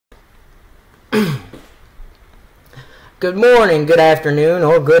Good morning, good afternoon,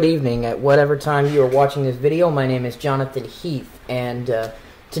 or good evening at whatever time you are watching this video. My name is Jonathan Heath, and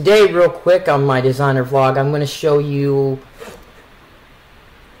today, real quick, on my designer vlog, I'm going to show you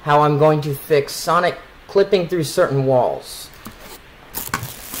how I'm going to fix sonic clipping through certain walls.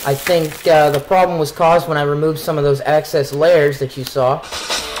 I think the problem was caused when I removed some of those access layers that you saw.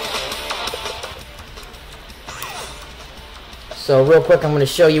 So real quick, I'm going to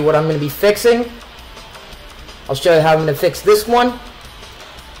show you what I'm going to be fixing. I'll show you how I'm going to fix this one.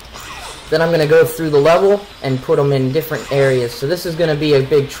 Then I'm going to go through the level and put them in different areas. So this is going to be a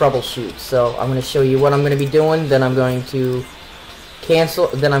big troubleshoot. So I'm going to show you what I'm going to be doing. Then I'm going to cancel.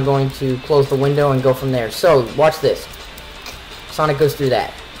 Then I'm going to close the window and go from there. So watch this. Sonic goes through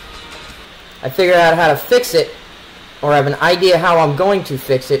that. I figured out how to fix it, or I have an idea how I'm going to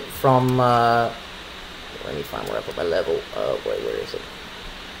fix it from... let me find where I put my level. Wait, where is it?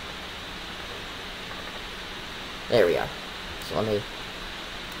 There we are. So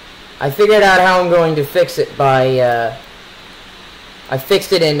I figured out how I'm going to fix it by, I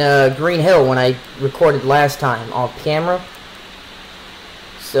fixed it in Green Hill when I recorded last time off camera.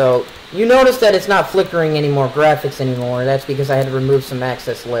 So, you notice that it's not flickering any more graphics anymore. That's because I had to remove some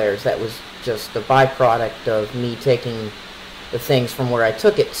access layers. That was just the byproduct of me taking the things from where I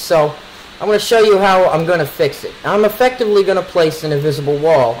took it. So, I'm going to show you how I'm going to fix it. I'm effectively going to place an invisible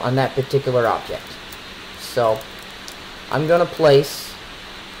wall on that particular object. So, I'm going to place,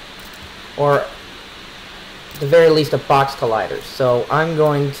 or at the very least, a box collider. So I'm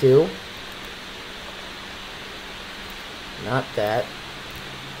going to, not that,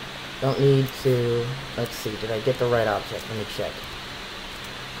 don't need to, let's see, did I get the right object? Let me check.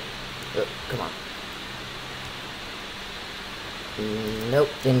 Come on. Nope,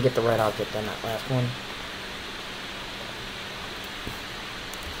 didn't get the right object on that last one.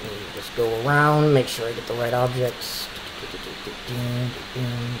 Just go around, make sure I get the right objects.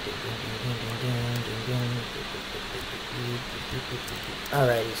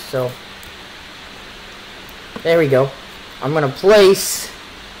 Alrighty, so there we go. I'm going to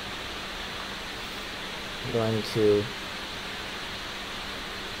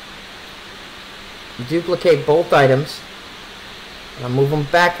duplicate both items, and I'll move them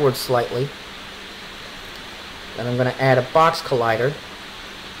backwards slightly. Then I'm going to add a box collider.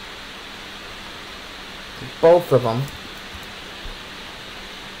 Both of them.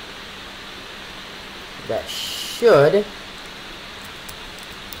 That should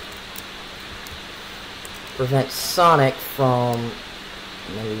prevent Sonic from,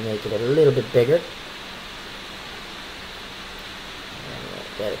 maybe make it a little bit bigger.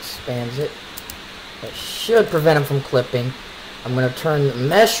 That expands it. That should prevent him from clipping. I'm going to turn the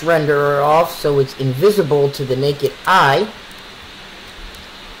mesh renderer off so it's invisible to the naked eye.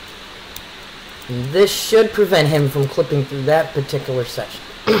 And this should prevent him from clipping through that particular section.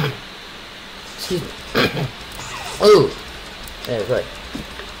 Excuse me. Ooh. There, good.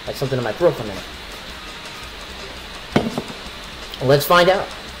 Had something in my throat for a minute. Let's find out.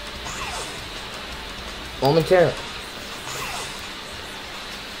 Momentarily.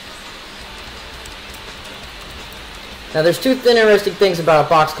 Now, there's two interesting things about a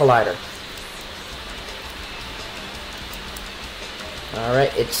box collider.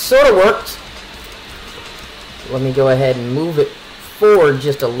 Alright, it sort of worked. Let me go ahead and move it forward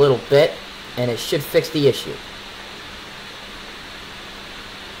just a little bit, and it should fix the issue.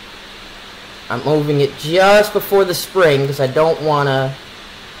 I'm moving it just before the spring because I don't want to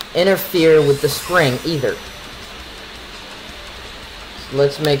interfere with the spring either. So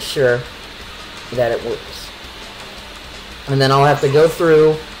let's make sure that it works. And then I'll have to go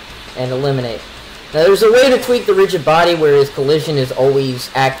through and eliminate. Now there's a way to tweak the rigid body where his collision is always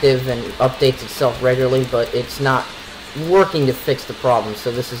active and updates itself regularly, but it's not working to fix the problem,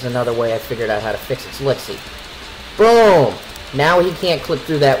 so this is another way I figured out how to fix it. So let's see. Boom! Now he can't clip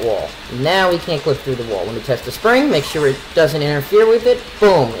through that wall. Now he can't clip through the wall. Let me test the spring, make sure it doesn't interfere with it.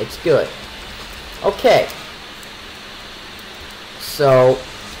 Boom! It's good. Okay. So,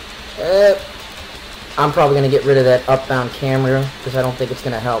 I'm probably going to get rid of that up-bound camera because I don't think it's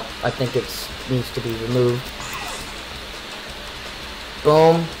going to help. I think it needs to be removed.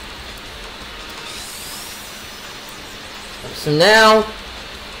 Boom. So now,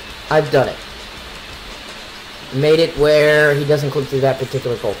 I've done it. Made it where he doesn't clip through that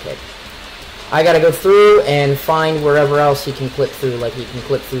particular bulkhead. I gotta go through and find wherever else he can clip through. Like he can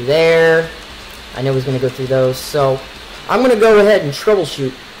clip through there. I know he's gonna go through those. So, I'm gonna go ahead and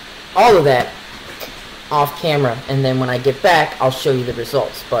troubleshoot all of that off camera. And then when I get back, I'll show you the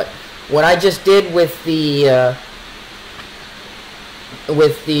results. But what I just did with the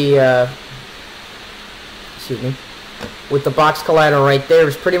excuse me, with the box collider right there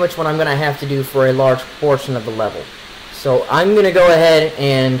is pretty much what I'm going to have to do for a large portion of the level. So I'm going to go ahead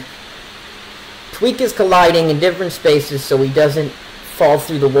and tweak his colliding in different spaces so he doesn't fall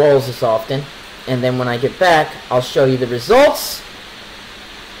through the walls as often. And then when I get back, I'll show you the results,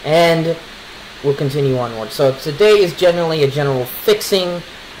 and we'll continue onward. So today is generally a general fixing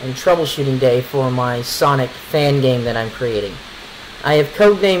and troubleshooting day for my Sonic fan game that I'm creating. I have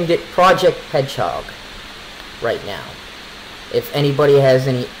codenamed it Project Hedgehog right now. If anybody has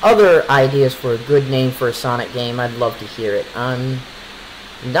any other ideas for a good name for a Sonic game, I'd love to hear it. I'm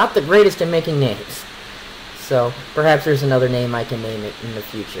not the greatest at making names, so perhaps there's another name I can name it in the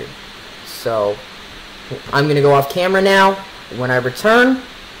future. So I'm going to go off camera now. When I return,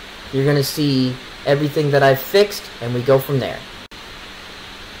 you're going to see everything that I've fixed, and we go from there.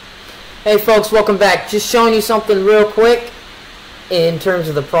 Hey folks, welcome back. Just showing you something real quick in terms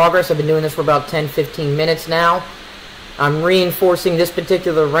of the progress. I've been doing this for about 10-15 minutes now. I'm reinforcing this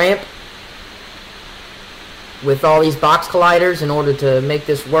particular ramp with all these box colliders in order to make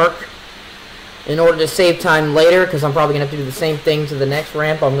this work. In order to save time later, because I'm probably going to have to do the same thing to the next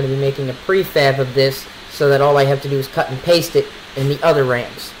ramp, I'm going to be making a prefab of this so that all I have to do is cut and paste it in the other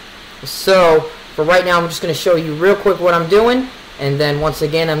ramps. So, for right now, I'm just going to show you real quick what I'm doing, and then once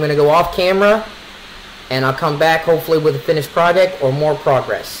again, I'm going to go off camera, and I'll come back hopefully with a finished project or more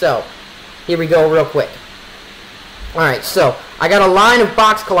progress. So, here we go real quick. Alright, so, I got a line of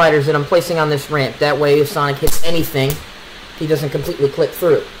box colliders that I'm placing on this ramp. That way, if Sonic hits anything, he doesn't completely clip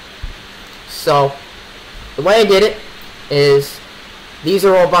through. So, the way I did it is, these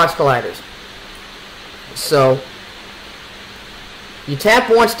are all box colliders. So, you tap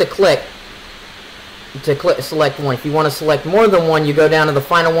once to select one. If you want to select more than one, you go down to the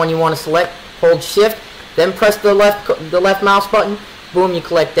final one you want to select, hold shift, then press the left mouse button, boom, you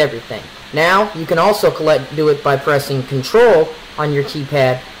collect everything. Now, you can also do it by pressing Control on your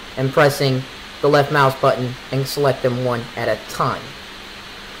keypad and pressing the left mouse button and select them one at a time.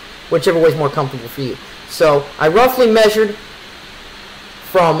 Whichever way is more comfortable for you. So I roughly measured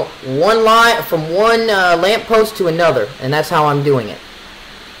from one lamppost to another, and that's how I'm doing it.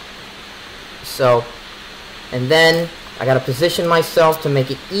 So, and then I got to position myself to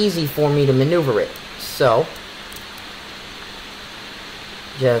make it easy for me to maneuver it. So,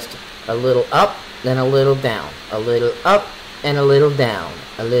 just a little up, then a little down, a little up, and a little down,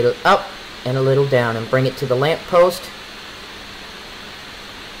 a little up, and a little down, and bring it to the lamppost.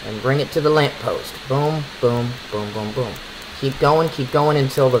 And bring it to the lamppost. Boom, boom, boom, boom, boom. Keep going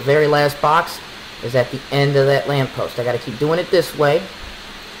until the very last box is at the end of that lamppost. I gotta keep doing it this way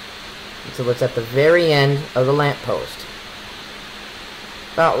until it's at the very end of the lamppost.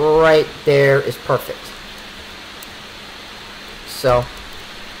 About right there is perfect. So,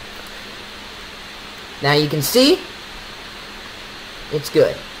 now you can see it's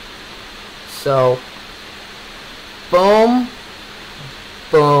good. So, boom,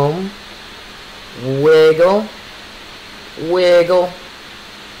 boom, wiggle, wiggle,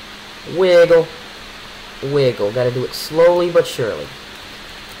 wiggle, wiggle. Gotta do it slowly but surely.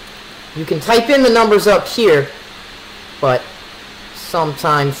 You can type in the numbers up here, but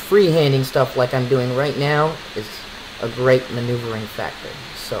sometimes freehanding stuff like I'm doing right now is a great maneuvering factor.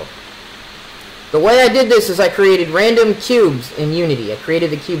 So, the way I did this is I created random cubes in Unity. I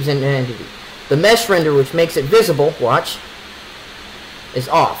created the cubes in Unity. The mesh render, which makes it visible, watch, is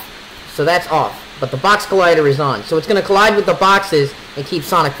off. So that's off. But the box collider is on. So it's going to collide with the boxes and keep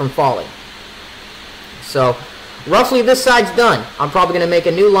Sonic from falling. So, roughly this side's done. I'm probably going to make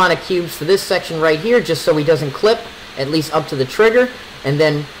a new line of cubes for this section right here, just so he doesn't clip, at least up to the trigger. And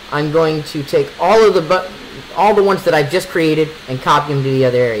then I'm going to take all the ones that I've just created and copy them to the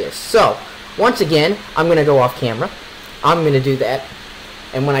other areas. So, once again, I'm going to go off camera. I'm going to do that.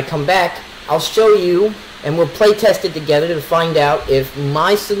 And when I come back, I'll show you, and we'll play test it together to find out if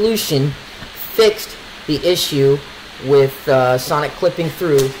my solution fixed the issue with Sonic clipping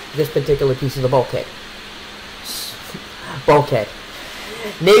through this particular piece of the bulkhead. Bulkhead.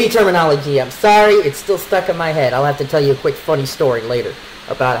 Navy terminology, I'm sorry, it's still stuck in my head. I'll have to tell you a quick funny story later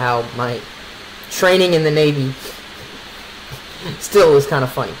about how my training in the Navy still was kind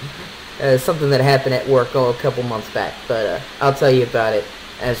of funny. Something that happened at work a couple months back, but I'll tell you about it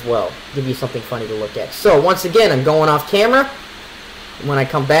as well. Give you something funny to look at. So, once again, I'm going off camera. When I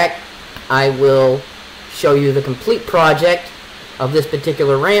come back, I will show you the complete project of this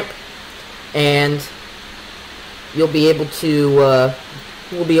particular ramp, and you'll be able to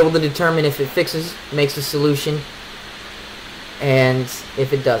we'll be able to determine if it makes a solution, and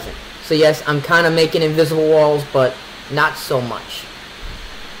if it doesn't. So yes, I'm kind of making invisible walls, but not so much.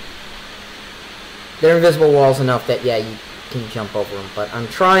 they're invisible walls enough that, yeah, you can jump over them. But I'm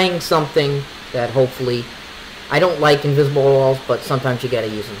trying something that hopefully... I don't like invisible walls, but sometimes you gotta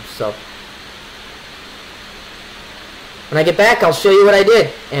use them, so... When I get back, I'll show you what I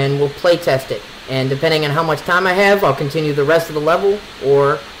did, and we'll play test it. And depending on how much time I have, I'll continue the rest of the level,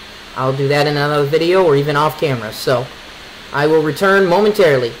 or I'll do that in another video, or even off camera. So, I will return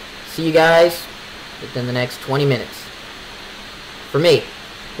momentarily. See you guys within the next 20 minutes. For me,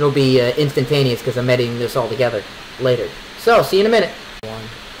 it'll be instantaneous because I'm editing this all together later. So, see you in a minute.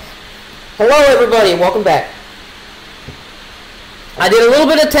 Hello everybody, welcome back. I did a little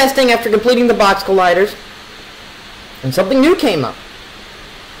bit of testing after completing the box colliders, and something new came up.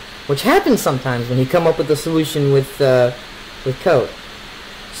 Which happens sometimes when you come up with a solution with code.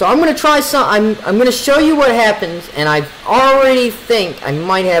 So I'm going to try some. I'm going to show you what happens, and I already think I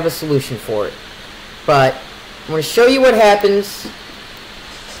might have a solution for it. But I'm going to show you what happens.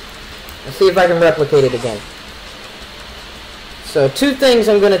 Let's see if I can replicate it again. So 2 things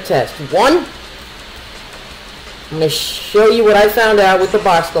I'm going to test. 1, I'm going to show you what I found out with the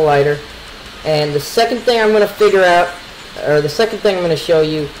box collider, and the second thing I'm going to figure out, or the second thing I'm going to show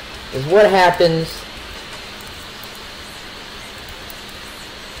you, is what happens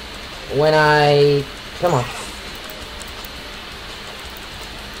when I... Come on.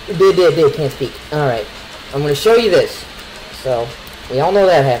 Can't speak. Alright. I'm going to show you this. So, we all know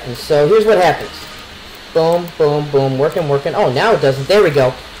that happens. So, here's what happens. Boom, boom, boom. Working. Oh, now it doesn't. There we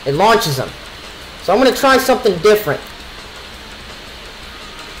go. It launches them. So, I'm going to try something different.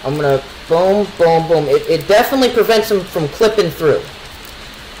 I'm going to... Boom, boom, boom. It definitely prevents them from clipping through.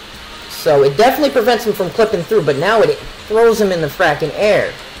 So it definitely prevents him from clipping through, but now it throws him in the fracking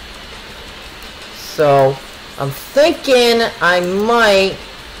air. So I'm thinking I might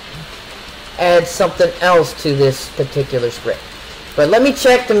add something else to this particular spring. But let me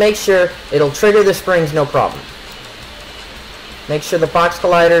check to make sure it'll trigger the springs no problem. Make sure the box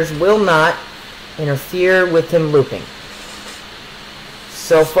colliders will not interfere with him looping.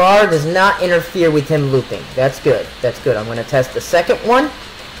 So far, does not interfere with him looping. That's good. That's good. I'm going to test the second one.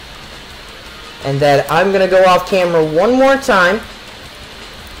 And that I'm going to go off camera one more time.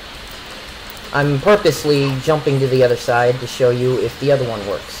 I'm purposely jumping to the other side to show you if the other one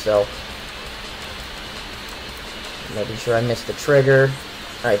works. So, making sure I missed the trigger.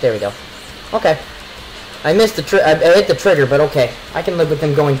 Alright, there we go. Okay. I missed the I hit the trigger, but okay. I can live with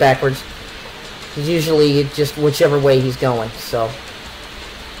him going backwards. Because usually just whichever way he's going, so.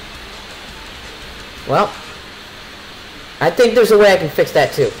 Well, I think there's a way I can fix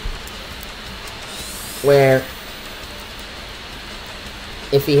that too. Where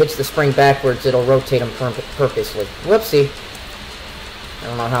if he hits the spring backwards, it'll rotate him purposely. Whoopsie. I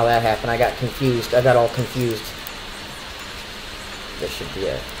don't know how that happened. I got confused. I got all confused. This should be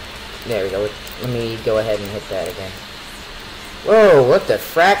it. There we go. Let me go ahead and hit that again. Whoa, what the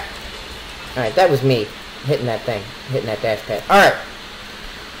frack? Alright, that was me hitting that thing. Hitting that dash pad. Alright.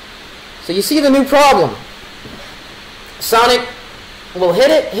 So you see the new problem. Sonic will hit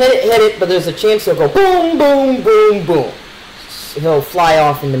it, but there's a chance he'll go boom, boom, boom, boom. He'll fly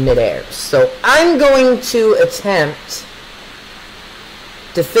off into midair. So I'm going to attempt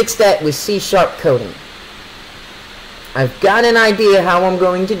to fix that with C# coding. I've got an idea how I'm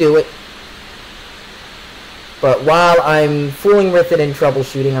going to do it. But while I'm fooling with it and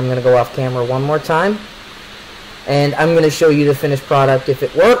troubleshooting, I'm going to go off camera one more time. And I'm going to show you the finished product if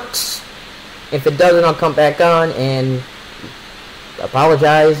it works. If it doesn't, I'll come back on and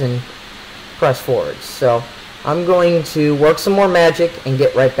apologize and press forward. So I'm going to work some more magic and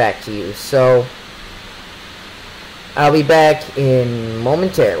get right back to you. So I'll be back in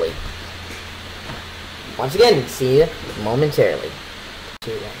momentarily. Once again, see you momentarily.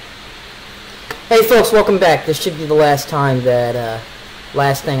 Hey folks, welcome back. This should be the last time that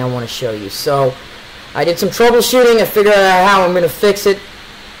last thing I want to show you. So I did some troubleshooting. I figured out how I'm going to fix it.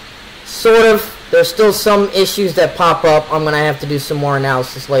 Sort of. There's still some issues that pop up. I'm going to have to do some more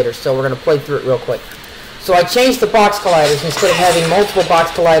analysis later, so we're going to play through it real quick. So I changed the box colliders. Instead of having multiple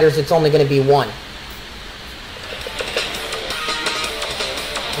box colliders, it's only going to be one.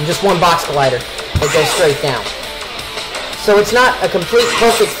 And just one box collider that goes straight down. So it's not a complete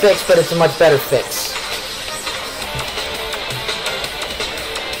perfect fix, but it's a much better fix.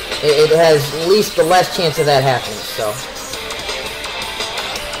 It has at least the less chance of that happening, so.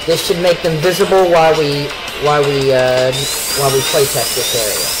 This should make them visible while we play test this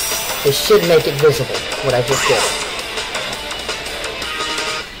area. This should make it visible, what I just did.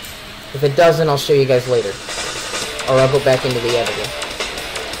 If it doesn't, I'll show you guys later. Or I'll go back into the editor.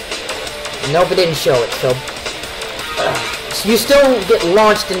 Nope, it didn't show it, so you still get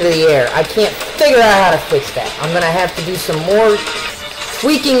launched into the air. I can't figure out how to fix that. I'm going to have to do some more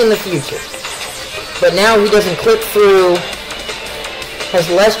tweaking in the future. But now he doesn't clip through, has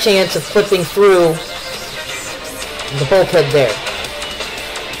less chance of clipping through the bulkhead there.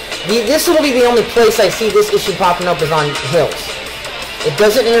 This will be the only place I see this issue popping up is on hills. It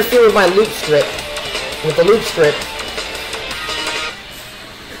doesn't interfere with my loop strip,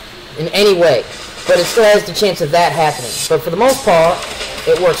 in any way. But it still has the chance of that happening. But for the most part,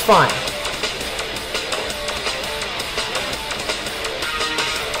 it works fine.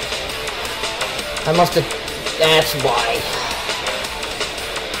 I must have... That's why.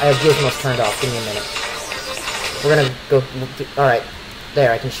 I have gizmos turned off. Give me a minute. We're gonna go... Alright.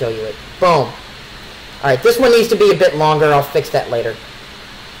 There, I can show you it. Boom. Alright, this one needs to be a bit longer. I'll fix that later.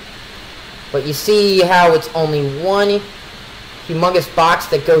 But you see how it's only one humongous box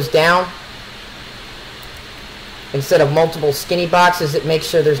that goes down? Instead of multiple skinny boxes, it makes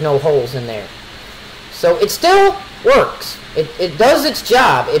sure there's no holes in there. So it still works. It does its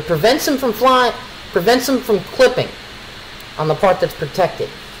job. It prevents them from flying, prevents them from clipping on the part that's protected.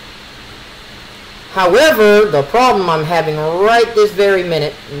 However, the problem I'm having right this very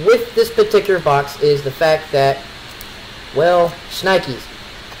minute with this particular box is the fact that, well, shnikes.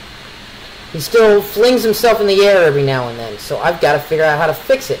 He still flings himself in the air every now and then, so I've got to figure out how to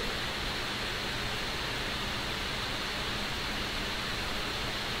fix it.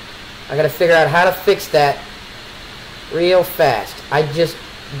 I got to figure out how to fix that real fast. I just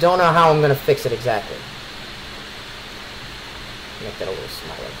don't know how I'm going to fix it exactly. Make that a little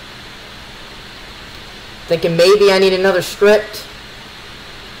smaller. Thinking maybe I need another script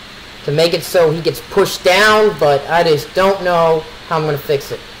to make it so he gets pushed down, but I just don't know how I'm going to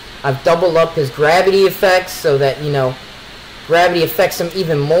fix it. I've doubled up his gravity effects so that, you know, gravity affects him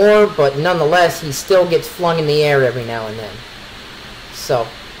even more, but nonetheless, he still gets flung in the air every now and then. So,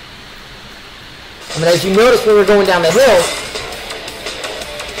 I mean, as you notice when we're going down the hill,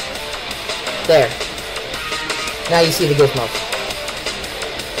 there. Now you see the gizmos.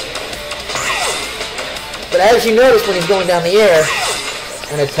 But as you notice when he's going down the air,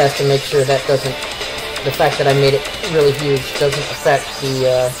 I'm going to test to make sure that doesn't, the fact that I made it really huge doesn't affect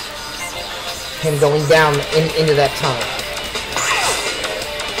the, him going down into that tunnel.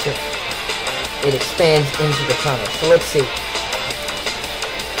 It expands into the tunnel. So let's see.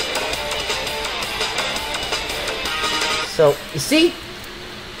 So, you see?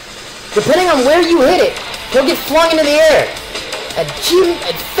 Depending on where you hit it, he'll get flung into the air at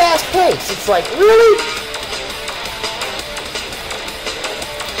fast pace. It's like, really?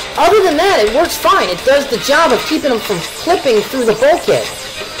 Other than that, it works fine. It does the job of keeping him from clipping through the bulkhead.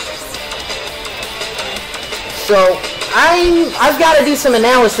 So, I've got to do some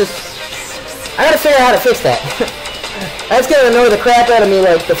analysis. I got to figure out how to fix that. That's going to annoy the crap out of me,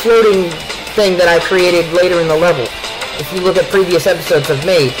 like the floating thing that I created later in the level. If you look at previous episodes I've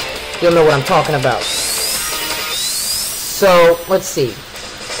made, you'll know what I'm talking about. So, let's see.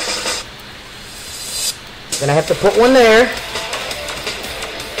 Then I have to put one there.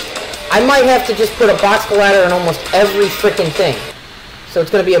 I might have to just put a box collider in almost every frickin' thing. So it's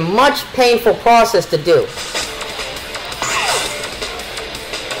going to be a much painful process to do.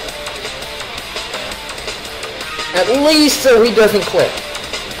 At least so he doesn't clip.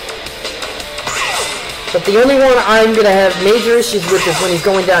 But the only one I'm going to have major issues with is when he's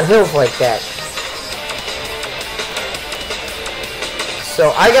going down hills like that.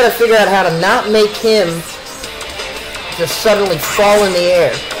 So I got to figure out how to not make him just suddenly fall in the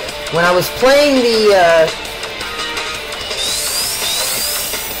air. When I was playing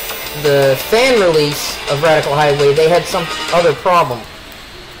the fan release of Radical Highway, they had some other problem.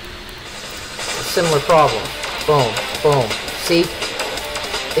 A similar problem. Boom, boom. See?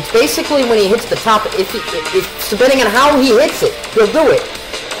 It's basically when he hits the top, if depending on how he hits it, he'll do it.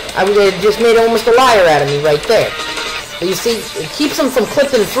 I would have just made almost a liar out of me right there. But you see, it keeps him from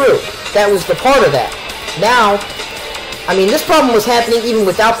clipping through. That was the part of that. Now, I mean, this problem was happening even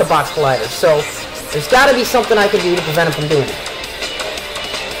without the box collider, so there's got to be something I can do to prevent him from doing it.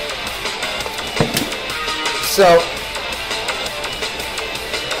 So,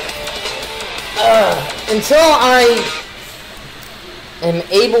 until I am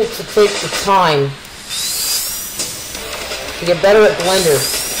able to take the time to get better at Blender,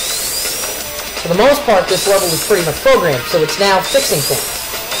 for the most part, this level is pretty much programmed, so it's now fixing things.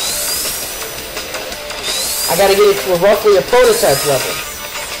 I gotta get it to roughly a prototype level.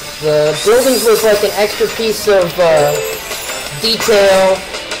 The buildings was like an extra piece of detail,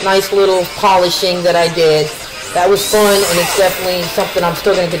 nice little polishing that I did. That was fun, and it's definitely something I'm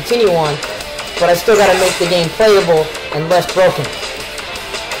still gonna continue on. But I still gotta make the game playable and less broken.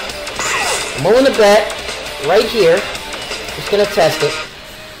 I'm willing to bet right here. Just gonna test it.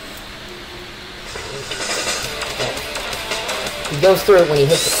 He goes through it when he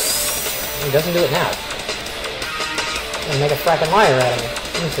hits it. He doesn't do it now. I'm gonna make a fracking liar out of me.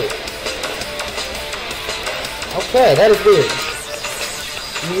 Let me see. Okay, that is weird.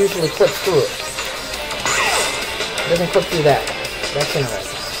 He usually clips through it. He doesn't clip through that. That's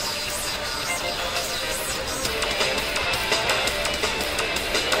interesting.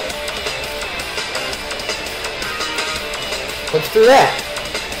 Clips through that.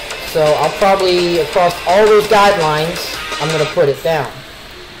 So I'll probably, across all those guidelines, I'm going to put it down.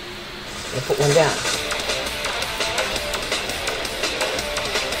 I'm going to put one down.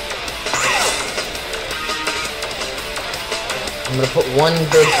 I'm going to put one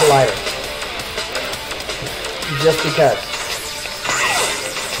big collider. Just because.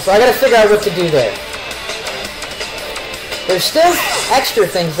 So I got to figure out what to do there. There's still extra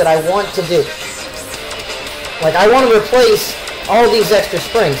things that I want to do. Like, I want to replace all these extra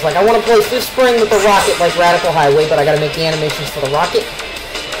springs. Like, I want to place this spring with the rocket like Radical Highway, but I got to make the animations for the rocket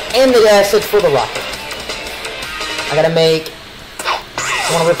and the assets for the rocket. I got to make... I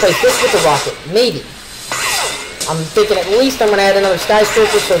want to replace this with the rocket. Maybe. I'm thinking at least I'm going to add another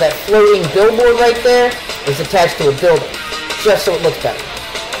skyscraper so that floating billboard right there is attached to a building. Just so it looks better.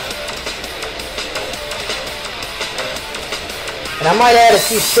 And I might add a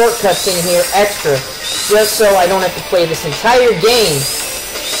few shortcuts in here extra, just so I don't have to play this entire game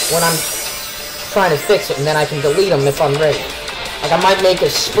when I'm trying to fix it, and then I can delete them if I'm ready. Like, I might make a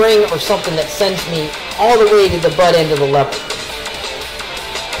spring or something that sends me all the way to the butt end of the level.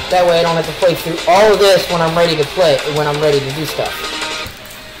 That way I don't have to play through all of this when I'm ready to play, when I'm ready to do stuff.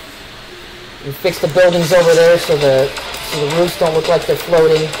 We fix the buildings over there so the roofs don't look like they're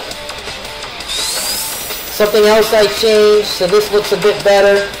floating. Something else I changed, so this looks a bit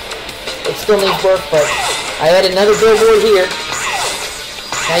better. It still needs work, but I added another billboard here.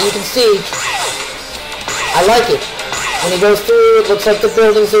 Now you can see, I like it. When he goes through, it looks like the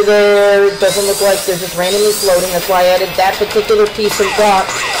buildings are there. It doesn't look like they're just randomly floating. That's why I added that particular piece of rock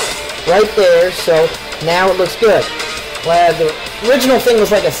right there, so now it looks good. Well, the original thing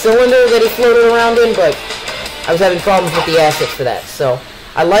was like a cylinder that he floated around in, but I was having problems with the assets for that. So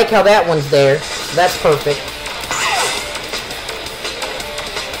I like how that one's there. That's perfect.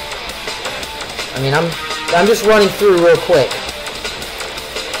 I mean, I'm just running through real quick.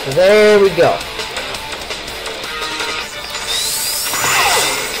 So there we go.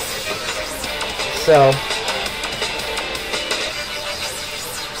 So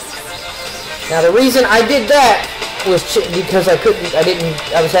now the reason I did that was because I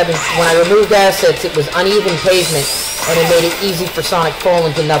was having, when I removed assets, it was uneven pavement, and it made it easy for Sonic to fall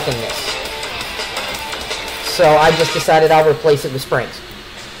into nothingness. So I just decided I'll replace it with springs.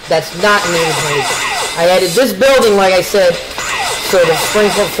 That's not in the original reason. I added this building, like I said, so the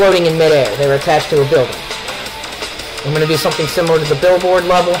springs weren't floating in midair. They were attached to a building. I'm going to do something similar to the billboard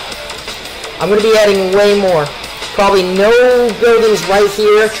level. I'm going to be adding way more. Probably no buildings right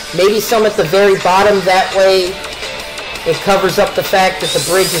here. Maybe some at the very bottom. That way it covers up the fact that the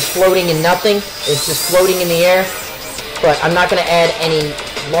bridge is floating in nothing. It's just floating in the air. But I'm not going to add any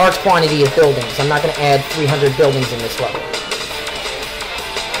large quantity of buildings. I'm not going to add 300 buildings in this level.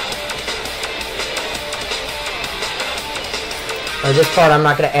 Or this part, I'm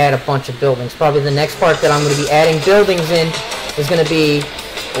not going to add a bunch of buildings. Probably the next part that I'm going to be adding buildings in is going to be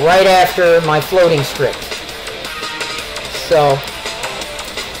right after my floating script. So,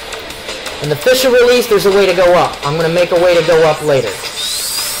 in the official release, there's a way to go up. I'm going to make a way to go up later.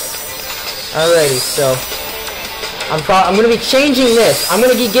 Alrighty, so I'm going to be changing this. I'm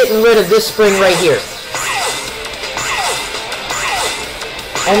going to be getting rid of this spring right here.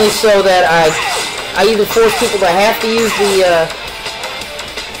 Only so that I either force people to have to use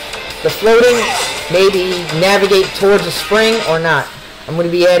the floating, maybe navigate towards a spring or not. I'm going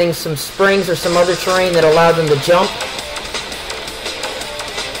to be adding some springs or some other terrain that allow them to jump.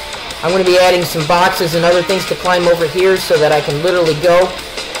 I'm going to be adding some boxes and other things to climb over here so that I can literally go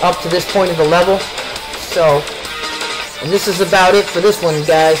up to this point of the level. So, and this is about it for this one,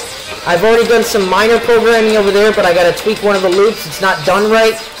 guys. I've already done some minor programming over there, but I got to tweak one of the loops. It's not done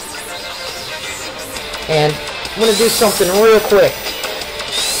right. And I'm going to do something real quick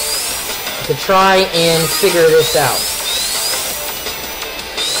to try and figure this out.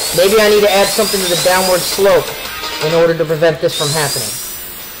 Maybe I need to add something to the downward slope in order to prevent this from happening.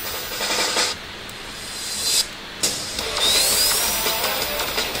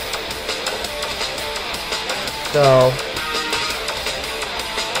 So,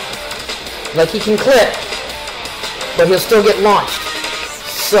 like he can clip, but he'll still get launched.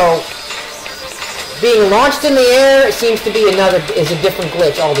 So, being launched in the air seems to be is a different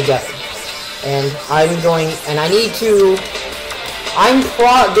glitch altogether. And I need to,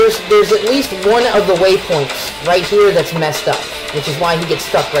 there's at least one of the waypoints right here that's messed up, which is why he gets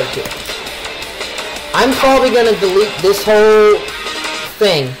stuck right here. I'm probably going to delete this whole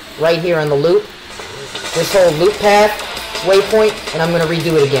thing right here on the loop, this whole loop path waypoint, and I'm going to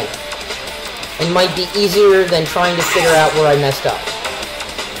redo it again. It might be easier than trying to figure out where I messed up.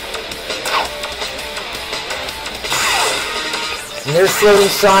 And there's Floating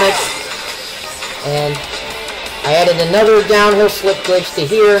Sonic, and I added another downhill slip glitch to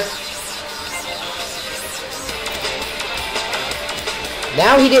here.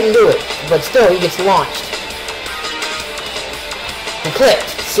 Now he didn't do it, but still he gets launched. He clipped.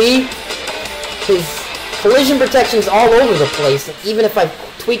 See? His collision protection's all over the place, and even if I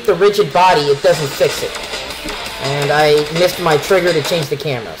tweak the rigid body, it doesn't fix it. And I missed my trigger to change the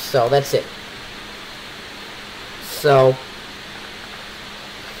camera, so that's it. So,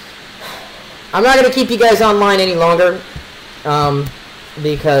 I'm not going to keep you guys online any longer,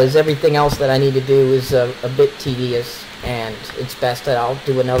 because everything else that I need to do is a bit tedious, and it's best that I'll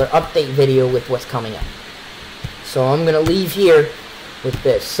do another update video with what's coming up. So I'm going to leave here with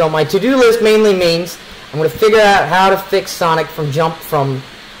this. So my to-do list mainly means I'm going to figure out how to fix Sonic from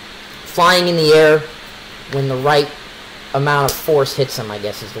flying in the air when the right amount of force hits him, I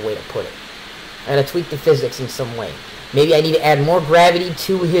guess is the way to put it. I gotta tweak the physics in some way. Maybe I need to add more gravity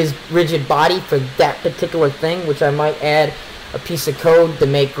to his rigid body for that particular thing, which I might add a piece of code to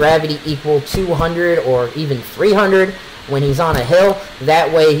make gravity equal 200 or even 300 when he's on a hill.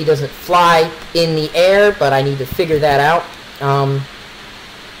 That way he doesn't fly in the air, but I need to figure that out.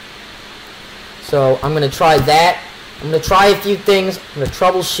 So I'm going to try that. I'm going to try a few things. I'm going to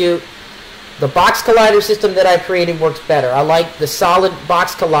troubleshoot. The box collider system that I created works better. I like the solid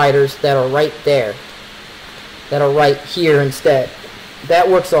box colliders that are right there, that are right here instead. That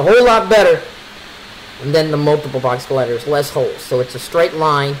works a whole lot better than the multiple box colliders, less holes. So it's a straight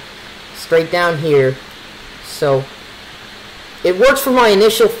line, straight down here. So it works for my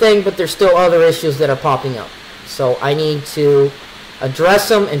initial thing, but there's still other issues that are popping up. So I need to address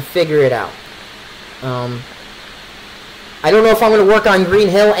them and figure it out. I don't know if I'm going to work on Green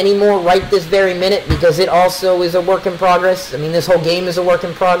Hill anymore right this very minute, because it also is a work in progress. I mean, this whole game is a work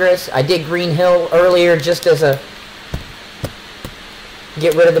in progress. I did Green Hill earlier just as a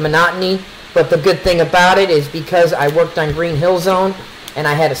get rid of the monotony, but the good thing about it is because I worked on Green Hill Zone, and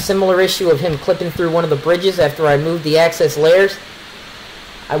I had a similar issue of him clipping through one of the bridges after I moved the access layers,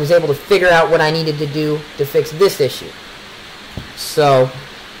 I was able to figure out what I needed to do to fix this issue. So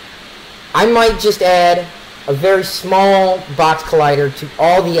I might just add a very small box collider to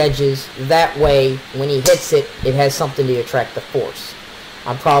all the edges. That way, when he hits it, it has something to attract the force.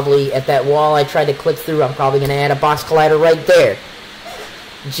 I'm probably, at that wall I tried to clip through, I'm probably going to add a box collider right there.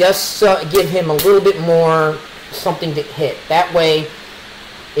 Just so give him a little bit more something to hit. That way,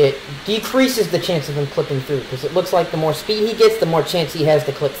 it decreases the chance of him clipping through, because it looks like the more speed he gets, the more chance he has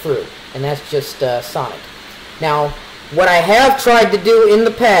to clip through. And that's just Sonic. Now, what I have tried to do in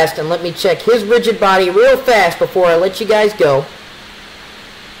the past, and let me check his rigid body real fast before I let you guys go.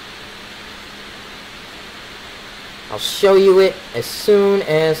 I'll show you it as soon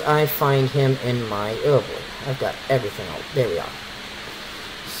as I find him in my... Oh boy, I've got everything. There we are.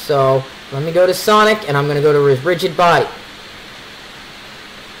 So, let me go to Sonic, and I'm going to go to his rigid body.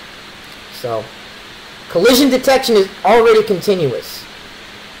 So, collision detection is already continuous,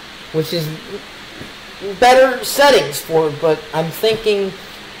 which is better settings for it, but I'm thinking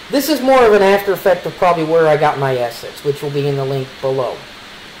this is more of an after effect of probably where I got my assets, which will be in the link below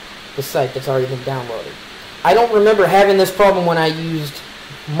the site that's already been downloaded. I don't remember having this problem when I used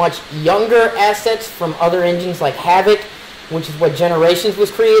much younger assets from other engines like Havoc, which is what Generations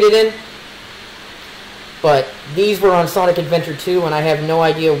was created in, but these were on Sonic Adventure 2, and I have no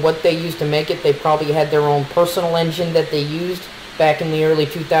idea what they used to make it. They probably had their own personal engine that they used back in the early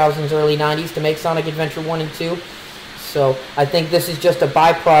 2000s, early 90s to make Sonic Adventure 1 and 2. So I think this is just a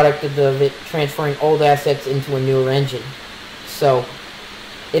byproduct of it transferring old assets into a newer engine. So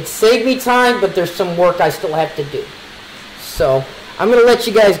it saved me time, but there's some work I still have to do. So I'm going to let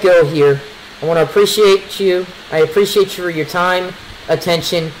you guys go here. I want to appreciate you. I appreciate you for your time,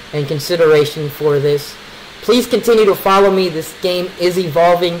 attention, and consideration for this. Please continue to follow me. This game is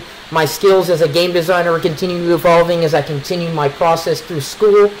evolving. My skills as a game designer are continuing evolving as I continue my process through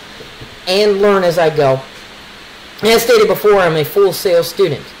school and learn as I go. As stated before, I'm a full sales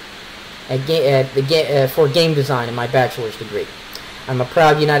student for game design in my bachelor's degree. I'm a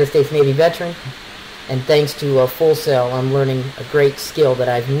proud United States Navy veteran. And thanks to Full Sail, I'm learning a great skill that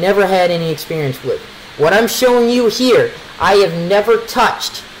I've never had any experience with. What I'm showing you here, I have never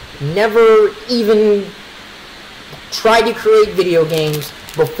touched, never even tried to create video games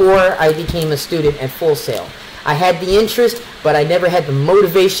before I became a student at Full Sail. I had the interest, but I never had the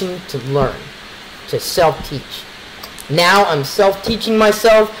motivation to learn, to self-teach. Now I'm self-teaching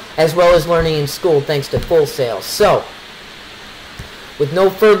myself as well as learning in school thanks to Full Sail. So, with no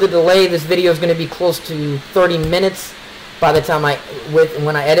further delay, this video is going to be close to 30 minutes by the time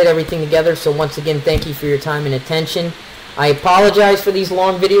when I edit everything together. So once again, thank you for your time and attention. I apologize for these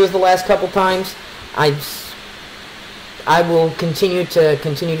long videos the last couple times. I will continue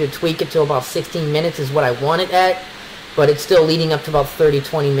to tweak it to about 16 minutes is what I want it at, but it's still leading up to about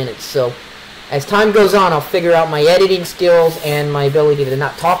 30-20 minutes. So as time goes on, I'll figure out my editing skills and my ability to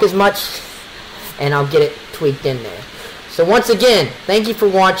not talk as much, and I'll get it tweaked in there. So once again, thank you for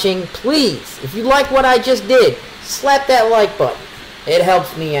watching. Please, if you like what I just did, slap that like button. It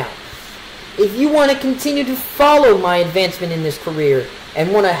helps me out. If you want to continue to follow my advancement in this career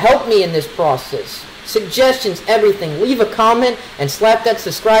and want to help me in this process, suggestions, everything, leave a comment and slap that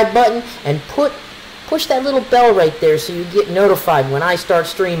subscribe button and push that little bell right there so you get notified when I start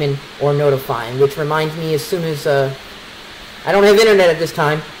streaming or notifying, which reminds me as soon as I don't have internet at this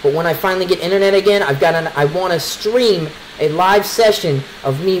time, but when I finally get internet again, I want to stream a live session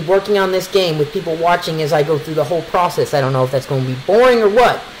of me working on this game with people watching as I go through the whole process. I don't know if that's going to be boring or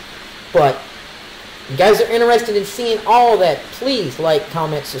what, but if you guys are interested in seeing all of that, please like,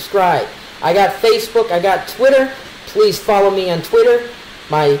 comment, subscribe. I got Facebook, I got Twitter. Please follow me on Twitter.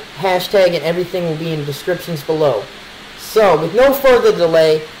 My hashtag and everything will be in the descriptions below. So, with no further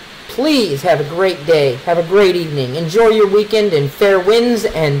delay, please have a great day, have a great evening, enjoy your weekend, and fair winds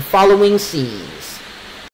and following seas.